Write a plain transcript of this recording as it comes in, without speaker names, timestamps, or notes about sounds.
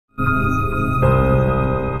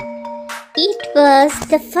was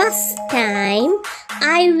the first time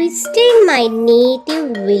I visited my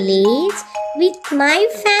native village with my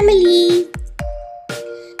family.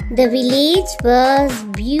 The village was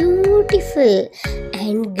beautiful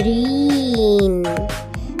and green.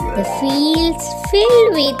 The fields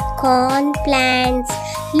filled with corn plants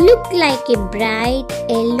looked like a bright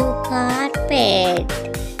yellow carpet.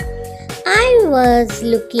 I was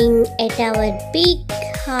looking at our big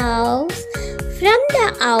house from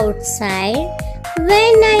the outside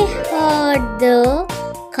when I heard the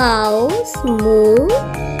cows moo.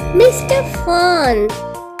 Mr. Fawn,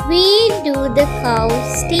 where do the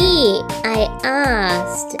cows stay? I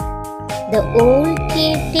asked. The old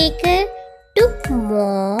caretaker took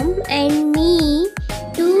Mom and me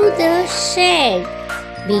to the shed.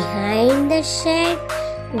 Behind the shed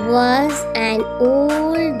was an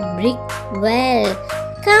old brick well.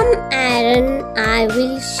 Come, Aaron, I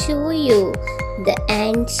will show you the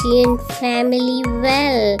ancient family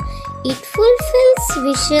well. It fulfills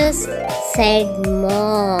wishes, said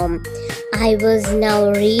Mom. I was now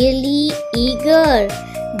really eager.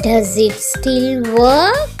 Does it still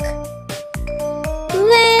work?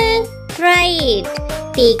 Well, try it.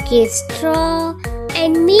 Take a straw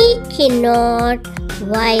and make a knot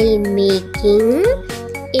while making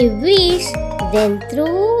a wish, then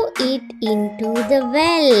throw it into the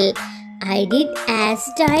well. I did as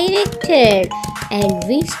directed and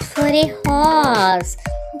wished for a horse.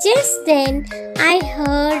 Just then I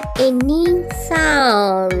heard a neat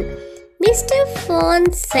sound. Mr.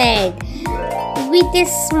 Fawn said with a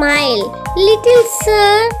smile, "Little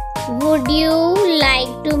sir, would you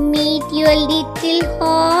like to meet your little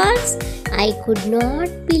horse?" I could not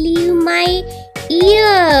believe my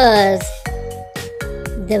ears.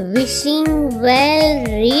 The wishing well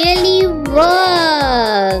really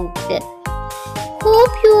worked.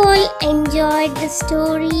 Hope you all enjoyed the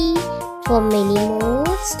story. For many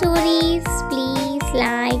more stories, please